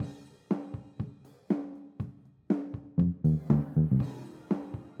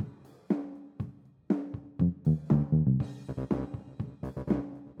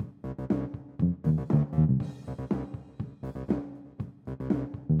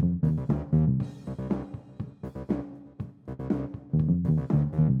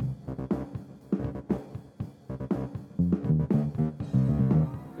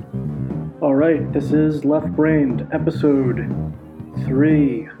Alright, this is Left Brained, episode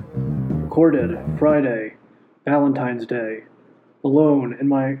 3. Recorded Friday, Valentine's Day. Alone in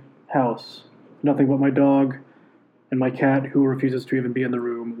my house. Nothing but my dog and my cat, who refuses to even be in the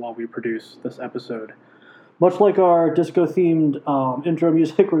room while we produce this episode. Much like our disco-themed intro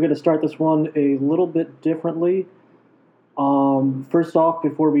music, we're going to start this one a little bit differently. First off,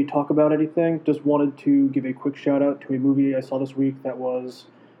 before we talk about anything, just wanted to give a quick shout-out to a movie I saw this week that was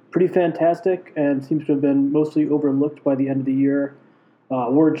pretty fantastic and seems to have been mostly overlooked by the end of the year.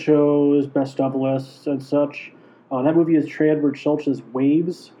 Award shows, best of lists, and such. That movie is Trey Edward Schultz's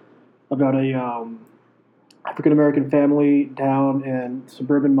Waves, about a African-American family down in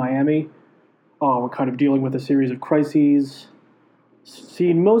suburban Miami. We're kind of dealing with a series of crises,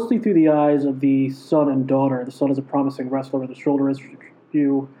 seen mostly through the eyes of the son and daughter. The son is a promising wrestler with a shoulder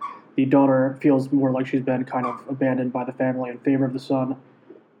issue. The daughter feels more like she's been kind of abandoned by the family in favor of the son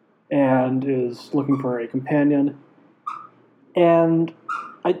and is looking for a companion. And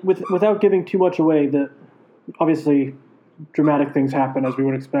without giving too much away, that obviously dramatic things happen as we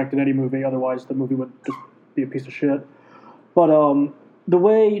would expect in any movie, otherwise the movie would just be a piece of shit. But the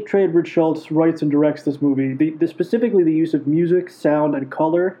way Trey Edward Schultz writes and directs this movie, specifically the use of music, sound, and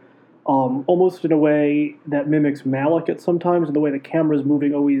color, almost in a way that mimics Malick at sometimes, and the way the camera's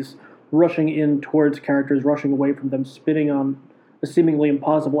moving, always rushing in towards characters, rushing away from them, spinning on a seemingly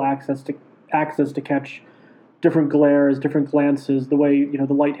impossible axis to catch different glares, different glances, the way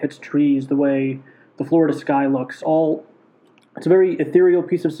the light hits trees, the way the Florida sky looks. It's a very ethereal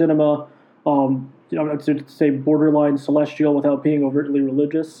piece of cinema. I'd say borderline celestial without being overtly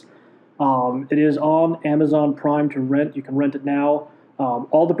religious. It is on Amazon Prime to rent. You can rent it now.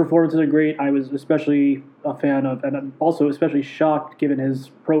 All the performances are great. I was especially a fan of, and I'm also especially shocked, given his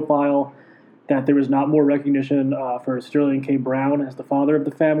profile, that there was not more recognition for Sterling K. Brown as the father of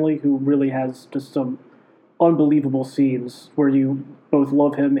the family, who really has just some unbelievable scenes where you both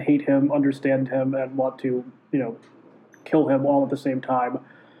love him, hate him, understand him, and want to, kill him all at the same time.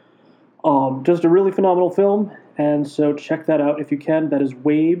 Just a really phenomenal film, and so check that out if you can. That is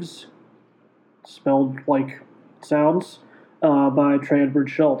Waves, spelled like it sounds, by Trey Edward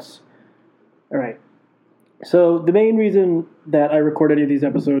Schultz. All right. So the main reason that I record any of these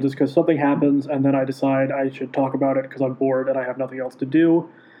episodes is because something happens, and then I decide I should talk about it because I'm bored and I have nothing else to do.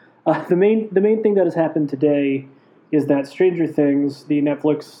 The main thing that has happened today is that Stranger Things, the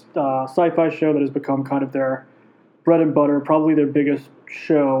Netflix sci-fi show that has become kind of their bread and butter, probably their biggest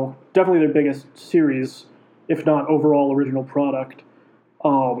show, definitely their biggest series, if not overall original product,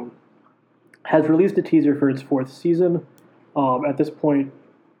 has released a teaser for its fourth season. At this point,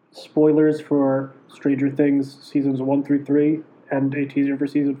 spoilers for Stranger Things seasons 1 through 3, and a teaser for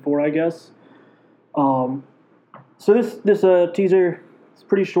season 4, I guess. So this teaser is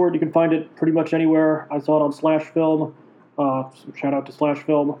pretty short. You can find it pretty much anywhere. I saw it on Slash Film. Shout out to Slash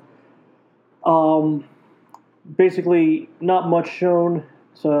Film. Basically, not much shown.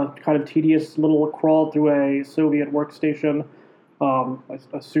 It's a kind of tedious little crawl through a Soviet workstation. I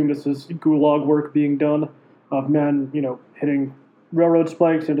assume this is gulag work being done of men, hitting railroad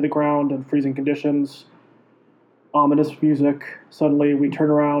spikes into the ground in freezing conditions. Ominous music. Suddenly, we turn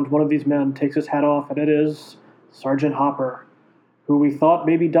around. One of these men takes his hat off, and it is Sergeant Hopper, who we thought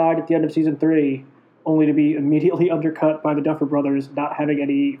maybe died at the end of season 3, only to be immediately undercut by the Duffer Brothers not having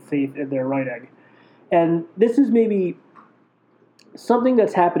any faith in their writing. And this is maybe something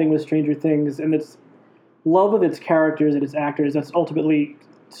that's happening with Stranger Things, and its love of its characters and its actors that's ultimately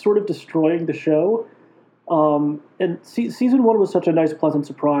sort of destroying the show. And season 1 was such a nice, pleasant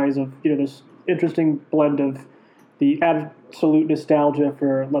surprise of this interesting blend of the absolute nostalgia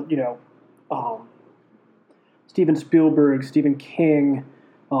for Steven Spielberg, Stephen King,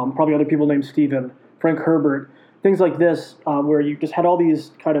 probably other people named Steven, Frank Herbert, things like this, where you just had all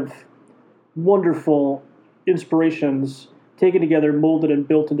these kind of wonderful inspirations taken together, molded and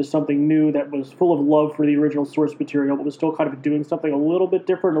built into something new that was full of love for the original source material, but was still kind of doing something a little bit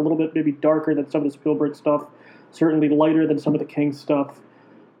different, a little bit maybe darker than some of the Spielberg stuff, certainly lighter than some of the King stuff,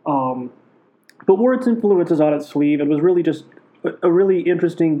 but wore its influences on its sleeve. It was really just a really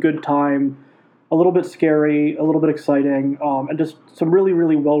interesting, good time, a little bit scary, a little bit exciting, and just some really,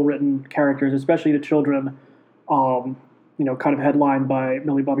 really well-written characters, especially the children, kind of headlined by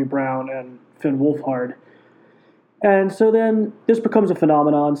Millie Bobby Brown and Finn Wolfhard. And so then this becomes a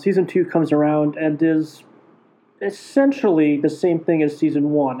phenomenon. Season 2 comes around and is essentially the same thing as Season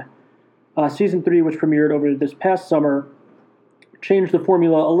 1. Season 3, which premiered over this past summer, changed the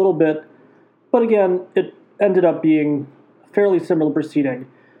formula a little bit, but again, it ended up being a fairly similar proceeding.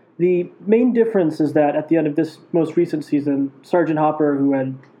 The main difference is that at the end of this most recent season, Sergeant Hopper, who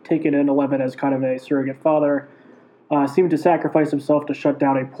had taken in 11 as kind of a surrogate father, seemed to sacrifice himself to shut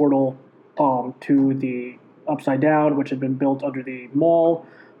down a portal to the Upside Down, which had been built under the mall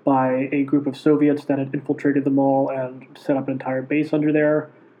by a group of Soviets that had infiltrated the mall and set up an entire base under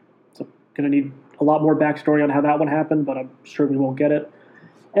there. So, going to need a lot more backstory on how that one happened, but I'm sure we won't get it.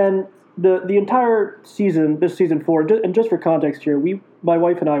 And the entire season, this season 4, and just for context here, my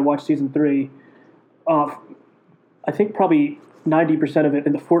wife and I watched season 3. I think probably 90% of it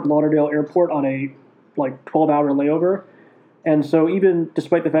in the Fort Lauderdale airport on a 12-hour layover. And so even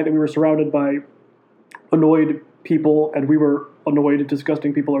despite the fact that we were surrounded by annoyed people and we were annoyed,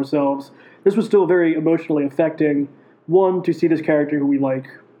 disgusting people ourselves, this was still very emotionally affecting. One, to see this character who we like,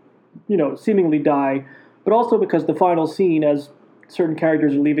 seemingly die, but also because the final scene, as certain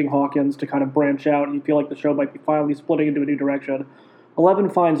characters are leaving Hawkins to kind of branch out, and you feel like the show might be finally splitting into a new direction, 11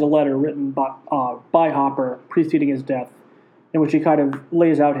 finds a letter written by Hopper preceding his death, in which he kind of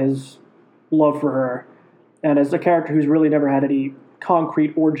lays out his love for her. And as a character who's really never had any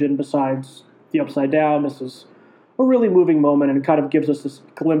concrete origin besides the Upside Down, this is a really moving moment, and it kind of gives us this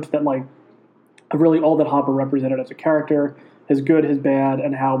glimpse that, of really all that Hopper represented as a character, his good, his bad,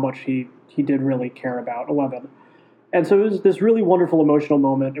 and how much he did really care about 11. And so it was this really wonderful emotional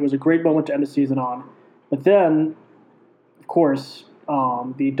moment. It was a great moment to end the season on. But then, of course,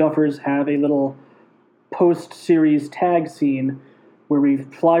 the Duffers have a little post-series tag scene where we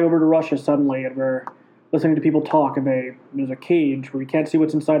fly over to Russia suddenly, and we're listening to people talk, and there's a cage where we can't see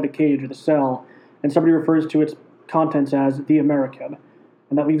what's inside the cage or the cell, and somebody refers to its contents as the American.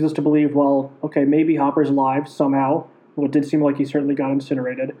 And that leaves us to believe, well, okay, maybe Hopper's alive somehow. Well, it did seem like he certainly got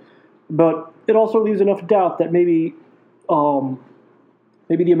incinerated. But it also leaves enough doubt that maybe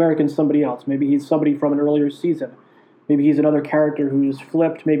the American's somebody else. Maybe he's somebody from an earlier season. Maybe he's another character who's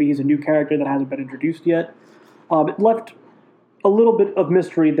flipped. Maybe he's a new character that hasn't been introduced yet. It left a little bit of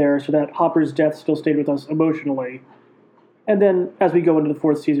mystery there so that Hopper's death still stayed with us emotionally. And then as we go into the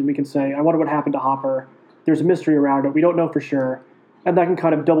 4th season, we can say, I wonder what happened to Hopper. There's a mystery around it. We don't know for sure. And that can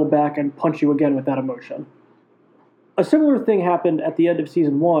kind of double back and punch you again with that emotion. A similar thing happened at the end of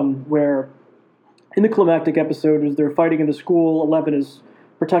season 1, where in the climactic episode, as they're fighting in the school, 11 is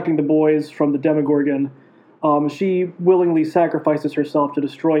protecting the boys from the Demogorgon. She willingly sacrifices herself to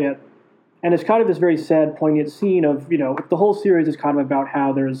destroy it. And it's kind of this very sad, poignant scene of, the whole series is kind of about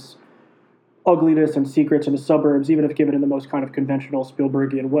how there's ugliness and secrets in the suburbs, even if given in the most kind of conventional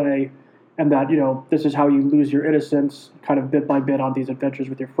Spielbergian way. And that, this is how you lose your innocence, kind of bit by bit on these adventures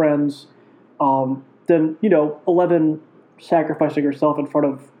with your friends. Then, 11 sacrificing herself in front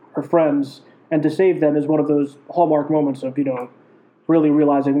of her friends and to save them is one of those hallmark moments of, really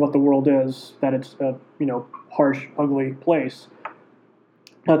realizing what the world is, that it's a, harsh, ugly place.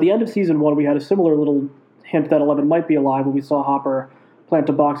 Now, at the end of season 1, we had a similar little hint that 11 might be alive when we saw Hopper plant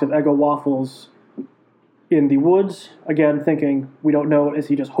a box of Eggo waffles in the woods. Again, thinking, we don't know, is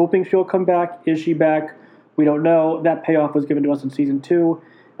he just hoping she'll come back? Is she back? We don't know. That payoff was given to us in season 2.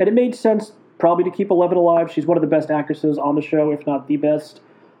 And it made sense probably to keep 11 alive. She's one of the best actresses on the show, if not the best.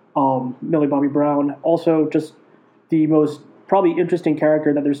 Millie Bobby Brown. Also, just the most probably interesting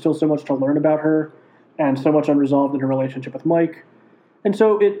character, that there's still so much to learn about her and so much unresolved in her relationship with Mike. And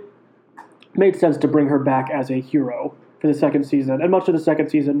so it made sense to bring her back as a hero for the second season, and much of the second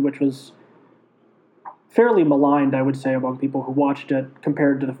season, which was fairly maligned, I would say, among people who watched it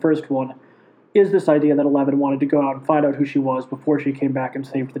compared to the first one, is this idea that 11 wanted to go out and find out who she was before she came back and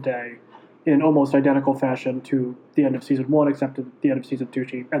saved the day in almost identical fashion to the end of season 1, except at the end of season 2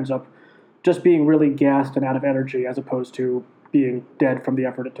 she ends up just being really gassed and out of energy as opposed to being dead from the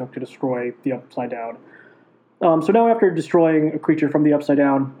effort it took to destroy the Upside Down. So now after destroying a creature from the Upside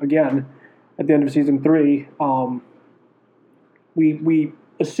Down again at the end of season 3, we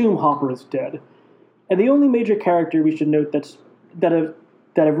assume Hopper is dead. And the only major character we should note that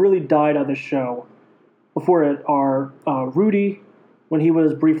have really died on this show before it are Rudy, when he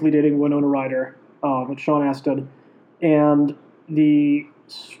was briefly dating Winona Ryder, with Sean Astin, and the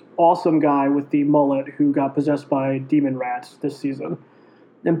awesome guy with the mullet who got possessed by demon rats this season.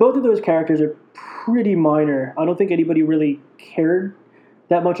 And both of those characters are pretty minor. I don't think anybody really cared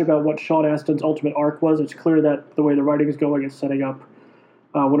that much about what Sean Astin's ultimate arc was. It's clear that the way the writing is going is setting up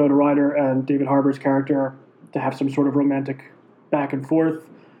Winona Ryder and David Harbour's character to have some sort of romantic back and forth.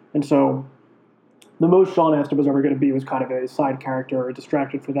 And so the most Sean Astin was ever going to be was kind of a side character or a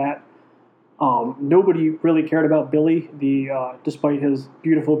distraction for that. Nobody really cared about Billy, despite his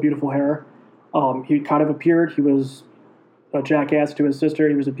beautiful, beautiful hair. He kind of appeared. He was a jackass to his sister.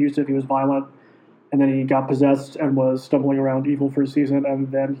 He was abusive. He was violent. and then he got possessed and was stumbling around evil for a season,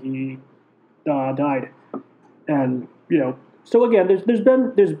 and then he died. And so again, there's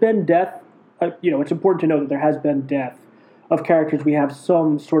been death. It's important to know that there has been death of characters we have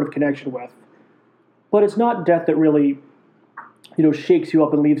some sort of connection with, but it's not death that really shakes you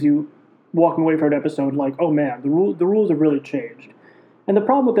up and leaves you walking away from an episode like, oh man, the rules have really changed. And the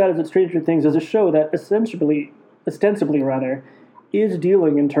problem with that is that Stranger Things is a show that ostensibly rather, is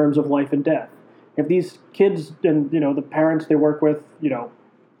dealing in terms of life and death. If these kids and the parents they work with,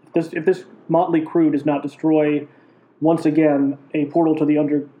 if this motley crew does not destroy once again a portal to the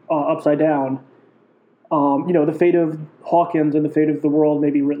upside down, the fate of Hawkins and the fate of the world,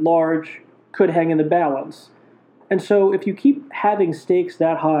 maybe writ large, could hang in the balance. And so if you keep having stakes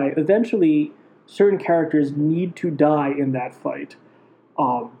that high, eventually certain characters need to die in that fight.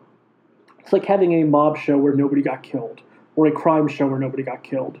 It's like having a mob show where nobody got killed, or a crime show where nobody got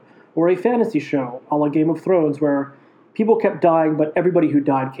killed, or a fantasy show, a la Game of Thrones, where people kept dying, but everybody who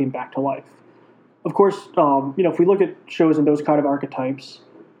died came back to life. Of course, if we look at shows in those kind of archetypes,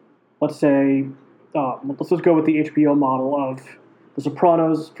 let's say, let's just go with the HBO model of The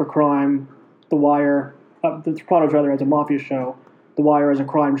Sopranos for crime, The Wire, The Sopranos rather as a mafia show, The Wire as a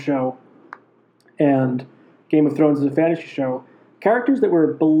crime show, and Game of Thrones as a fantasy show. Characters that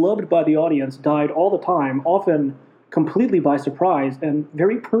were beloved by the audience died all the time, often completely by surprise and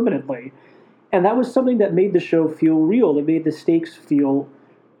very permanently. And that was something that made the show feel real. It made the stakes feel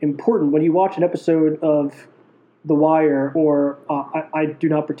important. When you watch an episode of The Wire, or I do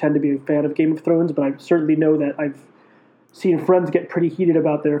not pretend to be a fan of Game of Thrones, but I certainly know that I've seen friends get pretty heated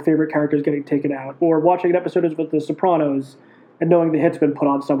about their favorite characters getting taken out, or watching an episode of The Sopranos and knowing the hit's been put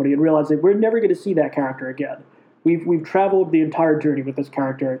on somebody and realizing we're never going to see that character again. We've traveled the entire journey with this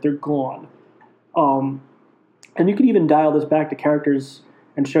character. They're gone. And you can even dial this back to characters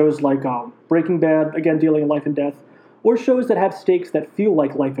and shows like Breaking Bad, again dealing in life and death, or shows that have stakes that feel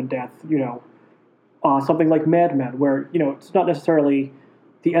like life and death. Something like Mad Men, where it's not necessarily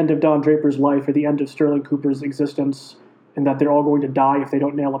the end of Don Draper's life or the end of Sterling Cooper's existence, and that they're all going to die if they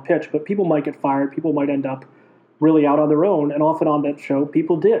don't nail a pitch. But people might get fired. People might end up really out on their own. And often on that show,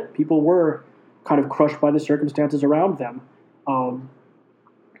 people did. People were kind of crushed by the circumstances around them,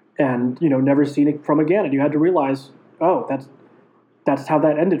 and never seen it from again. And you had to realize, oh, that's how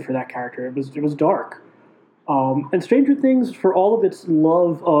that ended for that character. It was dark. And Stranger Things, for all of its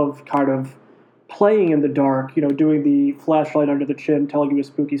love of kind of playing in the dark, doing the flashlight under the chin, telling you a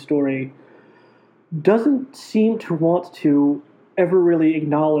spooky story, doesn't seem to want to ever really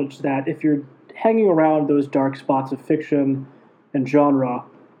acknowledge that if you're hanging around those dark spots of fiction and genre,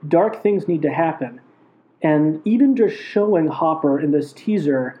 dark things need to happen. And even just showing Hopper in this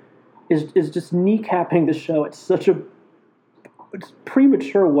teaser is just kneecapping the show at such a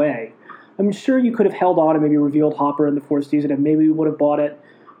premature way. I'm sure you could have held on and maybe revealed Hopper in the fourth season, and maybe we would have bought it.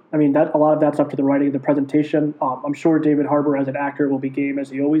 I mean, a lot of that's up to the writing of the presentation. I'm sure David Harbour as an actor will be game as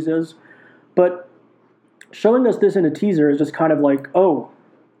he always is. But showing us this in a teaser is just kind of like, oh,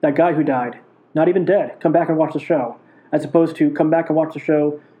 that guy who died, not even dead, come back and watch the show. As opposed to come back and watch the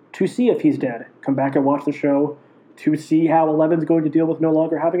show to see if he's dead. Come back and watch the show to see how Eleven's going to deal with no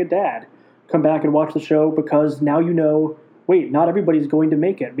longer having a dad. Come back and watch the show because now wait, not everybody's going to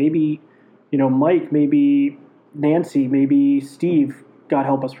make it. Maybe, Mike, maybe Nancy, maybe Steve, God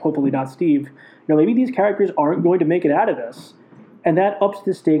help us, hopefully not Steve. Maybe these characters aren't going to make it out of this. And that ups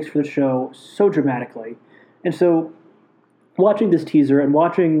the stakes for the show so dramatically. And so watching this teaser and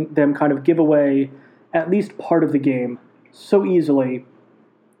watching them kind of give away at least part of the game so easily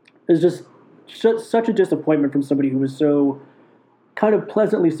is just such a disappointment from somebody who was so kind of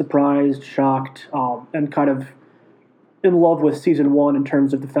pleasantly surprised, shocked, and kind of in love with season one in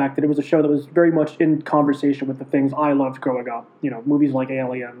terms of the fact that it was a show that was very much in conversation with the things I loved growing up. Movies like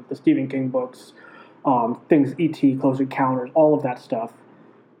Alien, the Stephen King books, things E.T., Close Encounters, all of that stuff.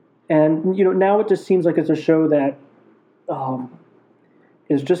 And, now it just seems like it's a show that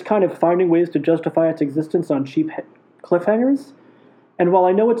is just kind of finding ways to justify its existence on cheap cliffhangers. And while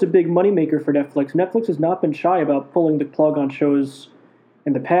I know it's a big moneymaker for Netflix, Netflix has not been shy about pulling the plug on shows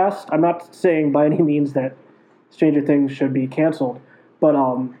in the past. I'm not saying by any means that Stranger Things should be canceled, but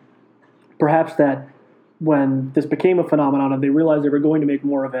perhaps that when this became a phenomenon and they realized they were going to make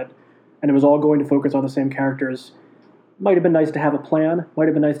more of it, and it was all going to focus on the same characters, might have been nice to have a plan, might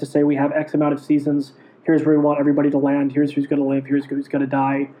have been nice to say we have X amount of seasons, here's where we want everybody to land, here's who's going to live, here's who's going to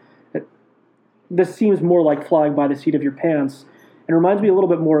die. This seems more like flying by the seat of your pants. It reminds me a little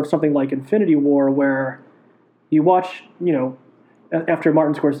bit more of something like Infinity War, where you watch, after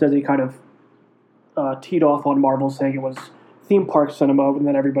Martin Scorsese kind of teed off on Marvel, saying it was theme park cinema, and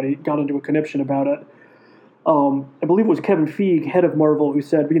then everybody got into a conniption about it. I believe it was Kevin Feige, head of Marvel, who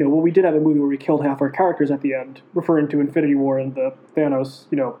said, well, we did have a movie where we killed half our characters at the end, referring to Infinity War and the Thanos,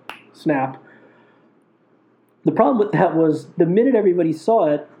 snap. The problem with that was the minute everybody saw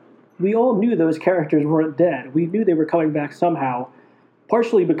it, we all knew those characters weren't dead. We knew they were coming back somehow,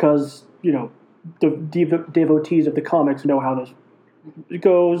 partially because, the devotees of the comics know how this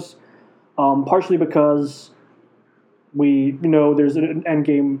goes, partially because we know there's an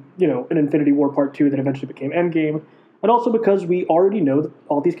Endgame, an Infinity War Part 2 that eventually became Endgame, and also because we already know that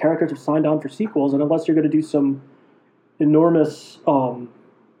all these characters have signed on for sequels, and unless you're going to do some enormous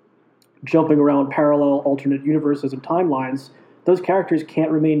jumping around parallel alternate universes and timelines, those characters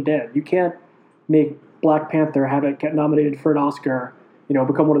can't remain dead. You can't make Black Panther, have it get nominated for an Oscar,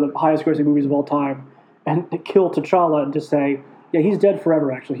 become one of the highest grossing movies of all time, and kill T'Challa and just say, yeah, he's dead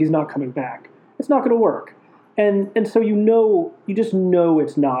forever, actually. He's not coming back. It's not going to work. And so you just know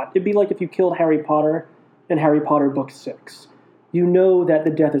it's not. It'd be like if you killed Harry Potter in Harry Potter Book 6. You know that the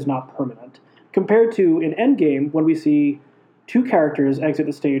death is not permanent. Compared to in Endgame, when we see two characters exit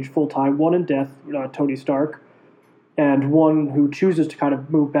the stage full-time, one in death, Tony Stark, and one who chooses to kind of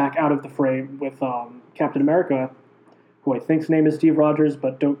move back out of the frame with Captain America, who I think's name is Steve Rogers,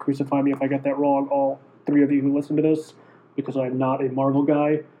 but don't crucify me if I get that wrong, all three of you who listen to this, because I'm not a Marvel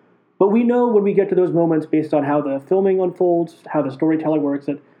guy. But we know when we get to those moments, based on how the filming unfolds, how the storytelling works,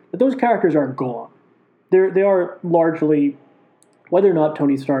 that those characters are gone. They are largely, whether or not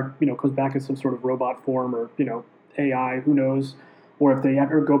Tony Stark, comes back in some sort of robot form or, AI, who knows, or if they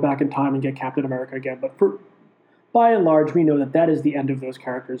ever go back in time and get Captain America again. But by and large, we know that is the end of those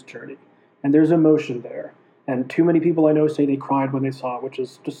characters' journey. And there's emotion there. And too many people I know say they cried when they saw it, which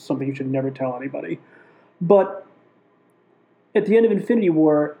is just something you should never tell anybody. But at the end of Infinity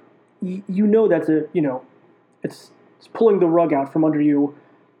War, that's it's pulling the rug out from under you,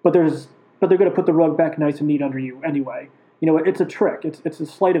 but they're going to put the rug back nice and neat under you anyway. It's a trick. It's a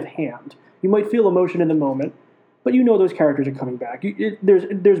sleight of hand. You might feel emotion in the moment, but those characters are coming back.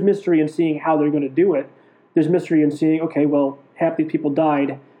 There's mystery in seeing how they're going to do it. There's mystery in seeing, okay, well, half these people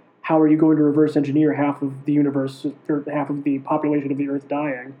died. How are you going to reverse engineer half of the universe, or half of the population of the Earth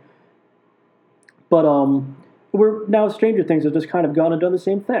dying? But we're now Stranger Things has just kind of gone and done the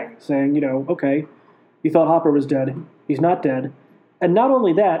same thing, saying, okay, you thought Hopper was dead. He's not dead. And not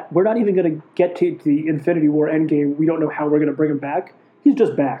only that, we're not even going to get to the Infinity War Endgame. We don't know how we're going to bring him back. He's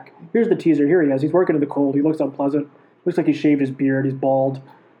just back. Here's the teaser. Here he is. He's working in the cold. He looks unpleasant. Looks like he shaved his beard. He's bald.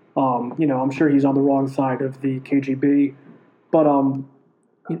 I'm sure he's on the wrong side of the KGB. But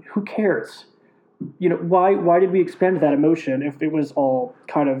who cares? Why did we expend that emotion if it was all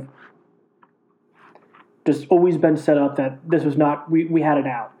kind of just always been set up that this was not, we had it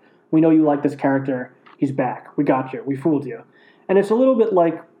out. We know you like this character. He's back. We got you. We fooled you. And it's a little bit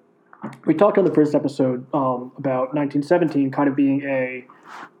like, we talked on the first episode about 1917 kind of being a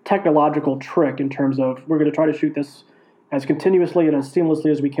technological trick in terms of we're going to try to shoot this as continuously and as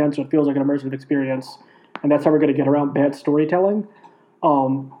seamlessly as we can so it feels like an immersive experience. And that's how we're going to get around bad storytelling.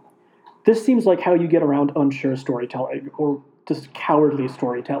 This seems like how you get around unsure storytelling or just cowardly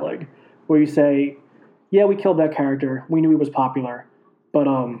storytelling, where you say, yeah, we killed that character. We knew he was popular. But,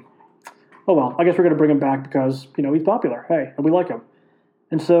 oh well, I guess we're going to bring him back because, he's popular. Hey, and we like him.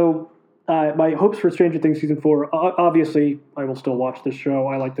 And so my hopes for Stranger Things Season 4, obviously, I will still watch this show.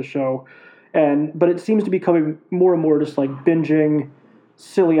 I like the show. But it seems to be becoming more and more just like binging,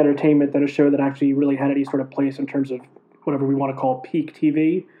 silly entertainment than a show that actually really had any sort of place in terms of whatever we want to call peak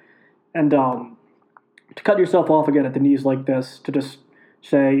TV. And to cut yourself off again at the knees like this, to just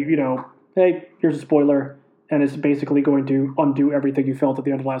say, hey, here's a spoiler, and it's basically going to undo everything you felt at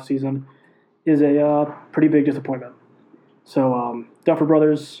the end of last season, is a pretty big disappointment. So Duffer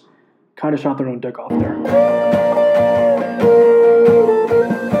Brothers kind of shot their own dick off there.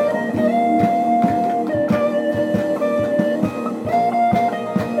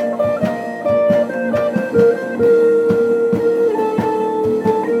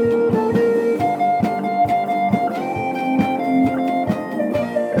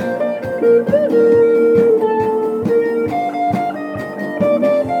 Woo!